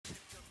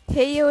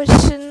Hey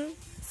Ocean,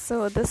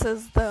 so this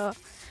is the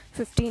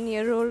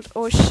 15-year-old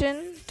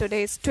Ocean.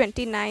 Today is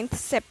 29th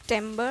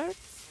September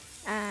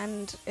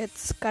and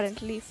it's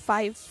currently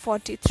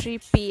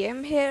 5:43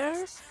 p.m.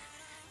 here,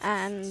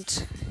 and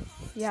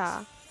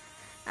yeah,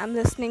 I'm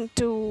listening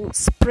to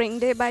Spring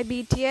Day by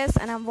BTS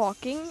and I'm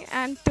walking,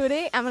 and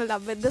today I'm in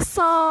love with the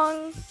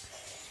song.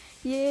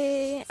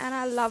 Yay, and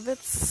I love it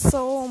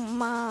so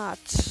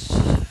much.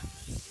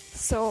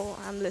 So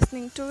I'm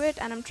listening to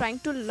it and I'm trying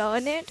to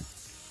learn it,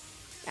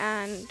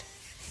 and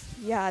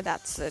yeah,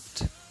 that's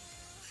it.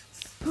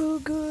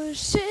 보고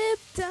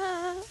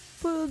싶다,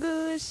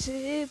 보고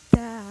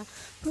싶다,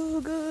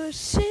 보고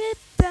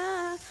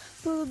싶다,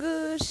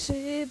 보고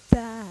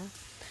싶다.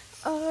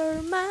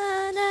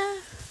 얼마나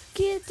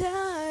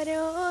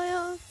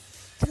기다려요.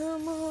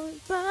 드문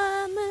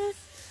밤을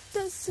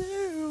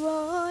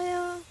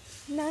따스러워요.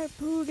 날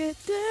보게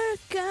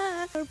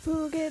될까, 널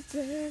보게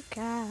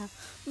될까,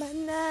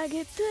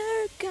 만나게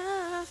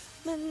될까,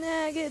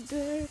 만나게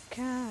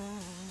될까.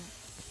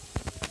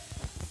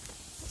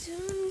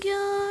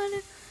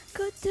 숨겨는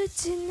것도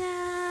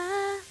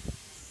지나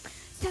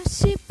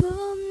다시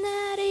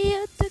봄날이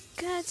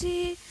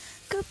어떡하지,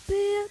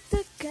 꽃이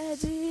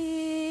어떡하지.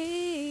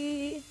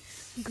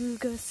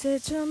 그것에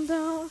좀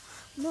더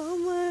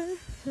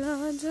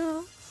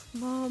머물러줘,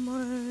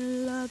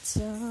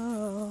 머물러줘.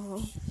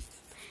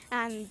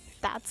 And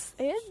that's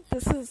it.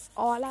 This is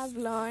all I've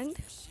learned,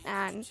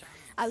 and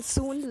I'll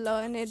soon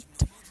learn it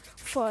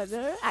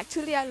further.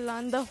 Actually, I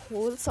learned the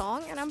whole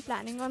song and I'm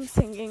planning on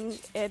singing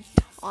it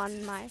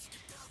on my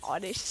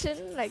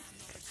audition. Like,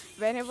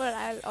 whenever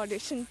I'll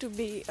audition to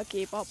be a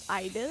K-pop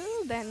idol,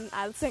 then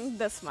I'll sing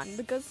this one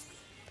because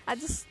I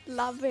just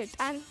love it.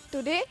 And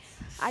today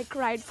I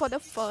cried for the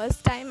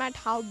first time at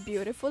how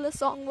beautiful the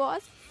song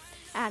was.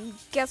 And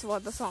guess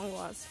what the song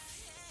was?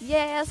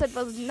 Yes, it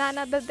was none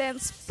other than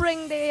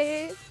Spring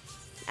Day.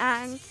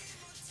 And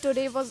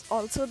today was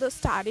also the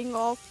starting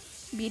of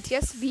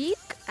BTS week,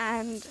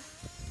 and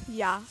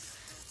yeah,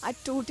 I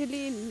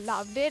totally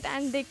loved it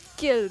and they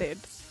killed it.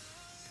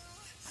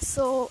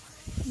 So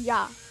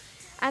yeah,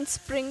 and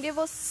Spring Day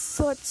was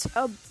such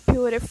a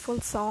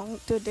beautiful song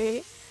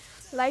today.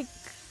 Like,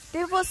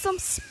 there was some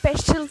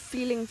special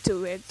feeling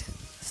to it,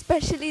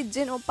 especially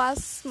Jin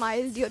Oppa's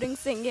smile during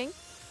singing,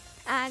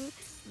 and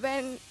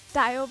when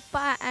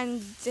Taeoppa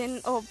and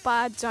Jin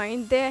Oppa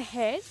joined their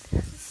head.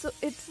 So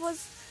it was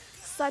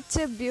such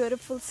a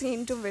beautiful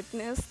scene to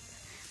witness,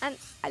 and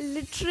I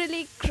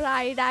literally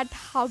cried at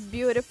how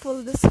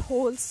beautiful this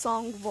whole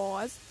song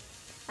was,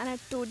 and I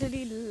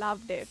totally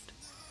loved it.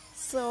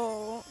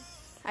 So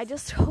I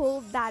just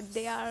hope that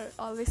they are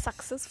always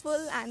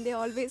successful and they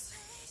always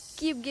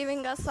keep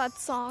giving us such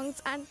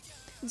songs. And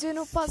Jin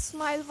Oppa's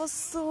smile was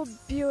so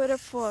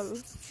beautiful.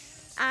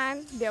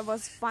 And there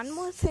was one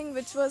more thing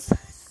which was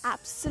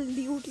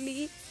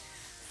absolutely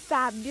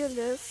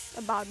fabulous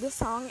about the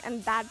song,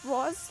 and that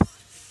was,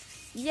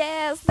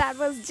 yes, that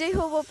was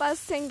Jehovah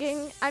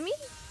singing. I mean,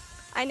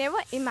 I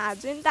never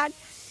imagined that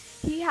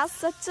he has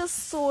such a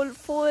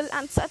soulful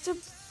and such a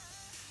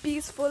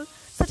peaceful,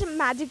 such a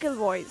magical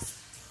voice.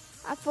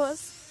 I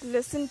first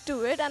listened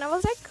to it and I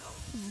was like,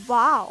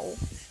 wow,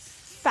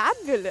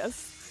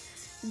 fabulous.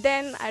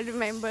 Then I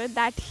remembered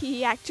that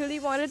he actually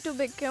wanted to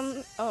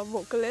become a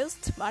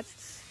vocalist but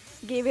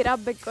gave it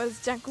up because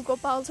Jungkook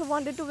Oppa also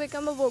wanted to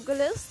become a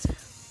vocalist.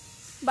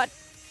 But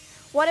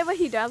whatever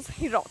he does,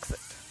 he rocks it.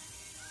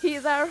 He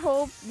is our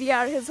hope, we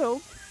are his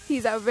hope.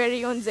 He's our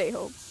very own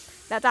J-Hope.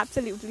 That's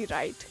absolutely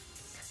right.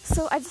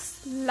 So I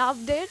just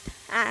loved it,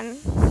 and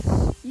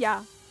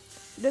yeah,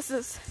 this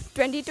is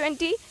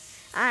 2020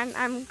 and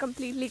I'm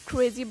completely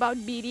crazy about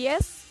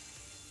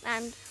BTS.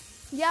 And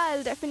yeah,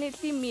 I'll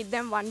definitely meet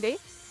them one day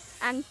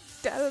and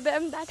tell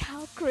them that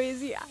how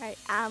crazy I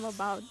am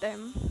about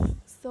them.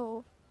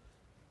 So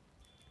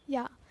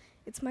yeah,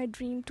 it's my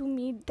dream to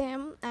meet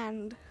them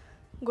and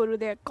go to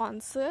their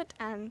concert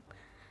and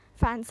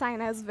fan sign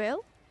as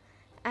well,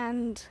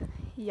 and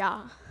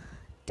yeah,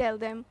 tell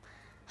them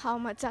how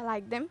much I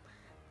like them.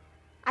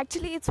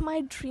 Actually, it's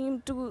my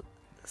dream to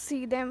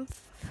see them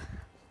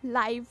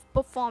live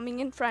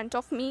performing in front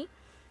of me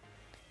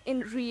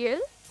in real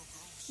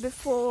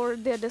before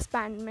their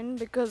disbandment,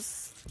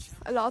 because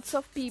lots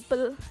of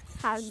people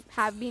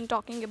have been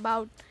talking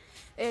about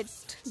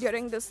it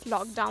during this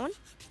lockdown.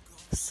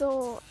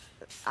 So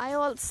I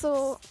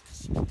also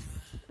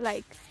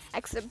like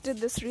accepted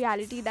this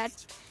reality that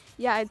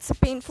yeah, it's a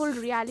painful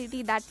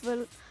reality that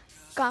will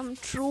come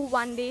true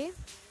one day.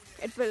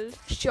 It will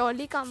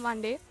surely come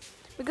one day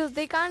because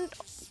they can't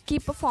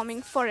keep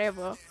performing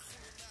forever.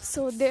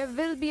 So there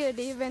will be a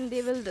day when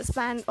they will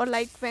disband, or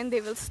like when they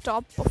will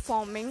stop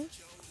performing,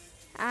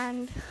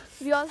 and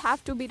we all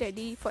have to be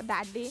ready for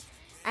that day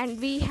and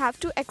we have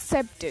to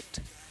accept it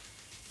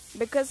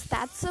because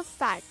that's a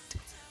fact.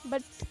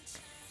 But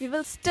we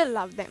will still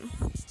love them.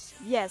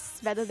 Yes,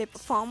 whether they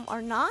perform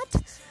or not,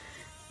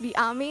 the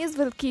armies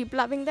will keep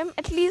loving them,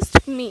 at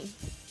least me.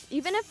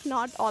 Even if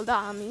not all the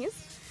armies,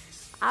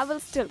 I will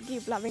still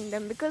keep loving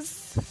them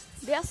because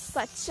they are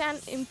such an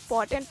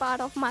important part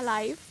of my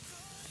life.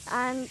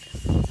 And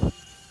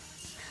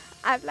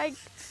I've like,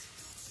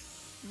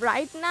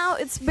 right now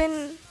it's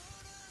been,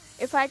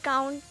 if I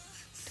count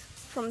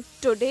from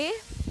today,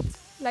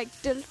 like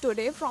till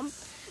today, from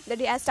the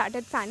day I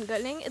started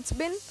fangirling, it's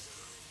been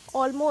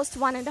almost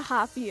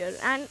 1.5 years.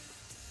 And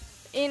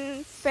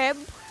in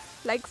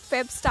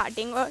Feb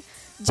starting or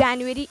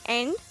January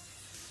end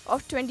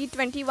of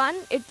 2021,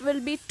 it will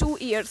be 2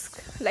 years,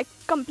 like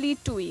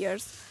complete 2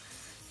 years.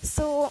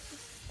 So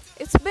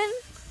it's been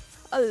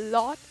a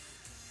lot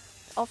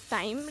of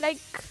time. Like,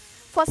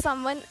 for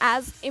someone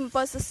as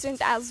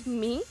impersistent as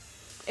me,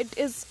 it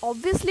is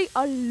obviously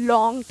a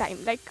long time,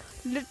 like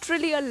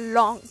literally a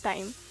long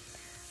time.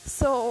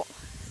 So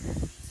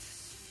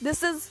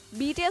this is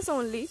BTS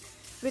only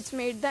which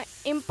made the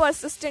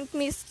impersistent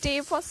me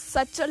stay for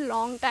such a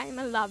long time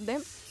and love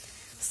them.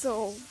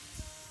 So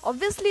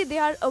obviously they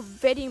are a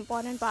very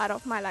important part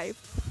of my life.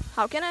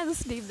 How can I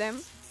just leave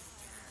them?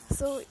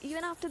 So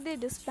even after they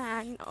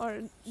disband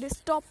or they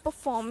stop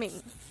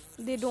performing,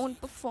 they don't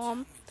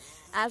perform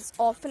as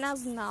often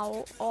as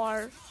now,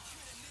 or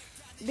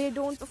they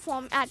don't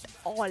perform at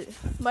all,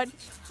 but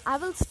I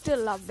will still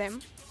love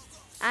them.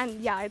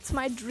 And yeah, it's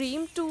my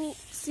dream to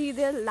see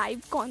their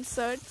live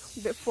concert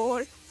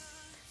before,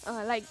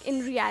 like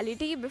in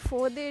reality,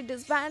 before they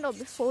disband or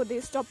before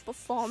they stop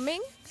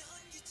performing.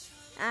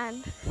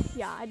 And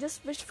yeah, I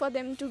just wish for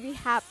them to be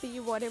happy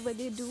whatever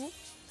they do,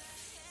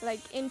 like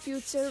in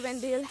future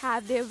when they'll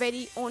have their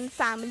very own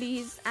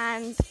families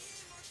and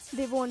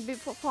they won't be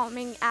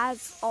performing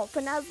as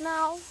often as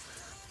now,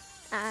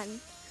 and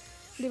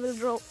they will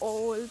grow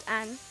old.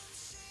 And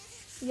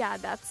yeah,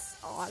 that's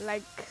all.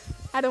 Like,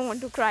 I don't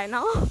want to cry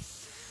now.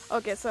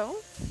 Okay, so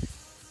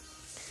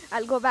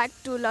I'll go back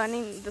to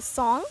learning the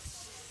song.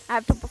 I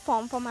have to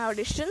perform for my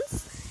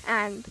auditions.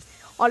 And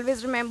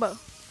always remember,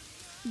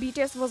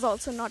 BTS was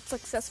also not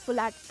successful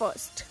at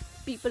first.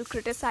 People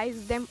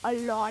criticized them a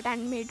lot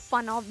and made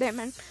fun of them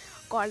and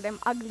called them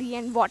ugly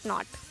and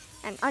whatnot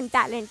and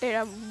untalented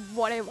or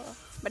whatever.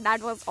 But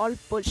that was all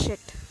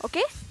bullshit.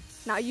 Okay?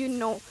 Now you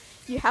know.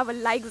 You have a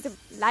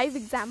live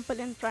example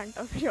in front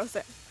of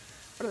yourself.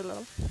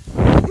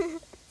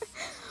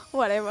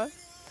 Whatever.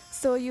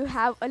 So you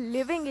have a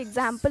living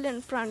example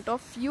in front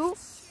of you,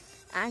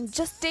 and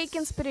just take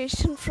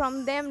inspiration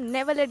from them.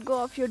 Never let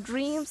go of your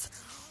dreams.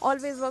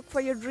 Always work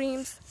for your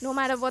dreams, no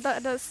matter what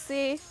others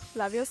say.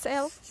 Love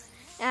yourself,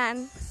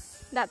 and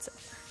that's it.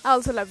 I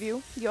also love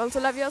you. You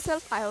also love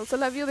yourself. I also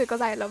love you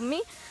because I love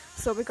me.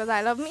 So because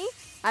I love me,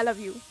 I love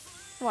you.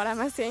 What am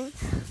I saying?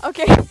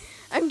 Okay,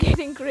 I'm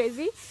getting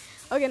crazy.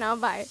 Okay, now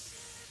bye.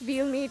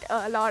 We'll meet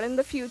a lot in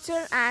the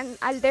future, and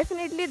I'll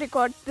definitely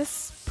record this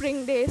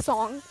Spring Day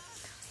song,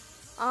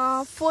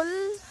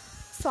 full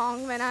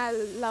song when I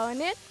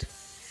learn it,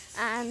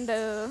 and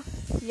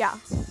yeah,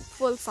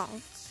 full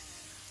song,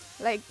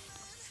 like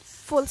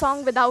full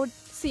song without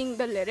seeing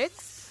the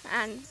lyrics,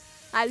 and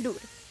I'll do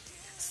it.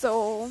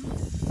 So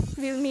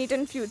we'll meet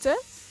in future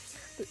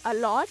a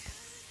lot,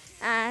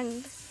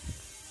 and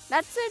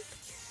that's it.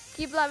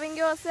 Keep loving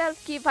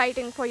yourself, keep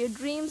fighting for your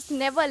dreams,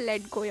 never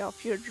let go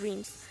of your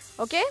dreams,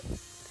 okay?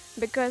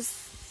 Because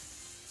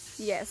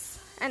yes,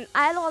 and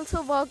I'll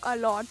also work a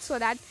lot so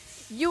that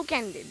you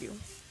can debut,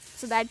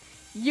 so that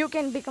you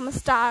can become a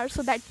star,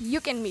 so that you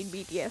can meet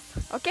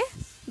BTS, okay?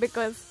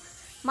 Because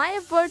my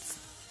efforts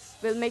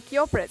will make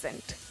your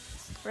present,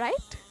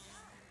 right?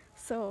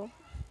 So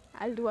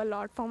I'll do a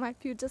lot for my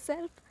future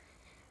self.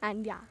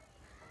 And yeah,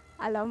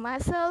 I love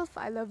myself,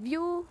 I love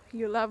you,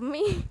 you love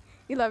me,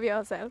 you love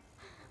yourself.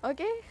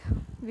 Okay,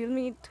 we'll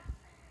meet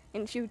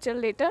in future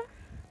later.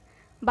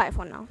 Bye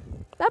for now.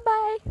 Bye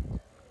bye.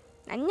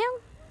 안녕.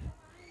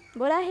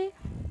 뭐라 해?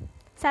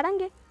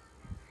 사랑해.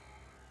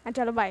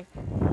 चलो bye.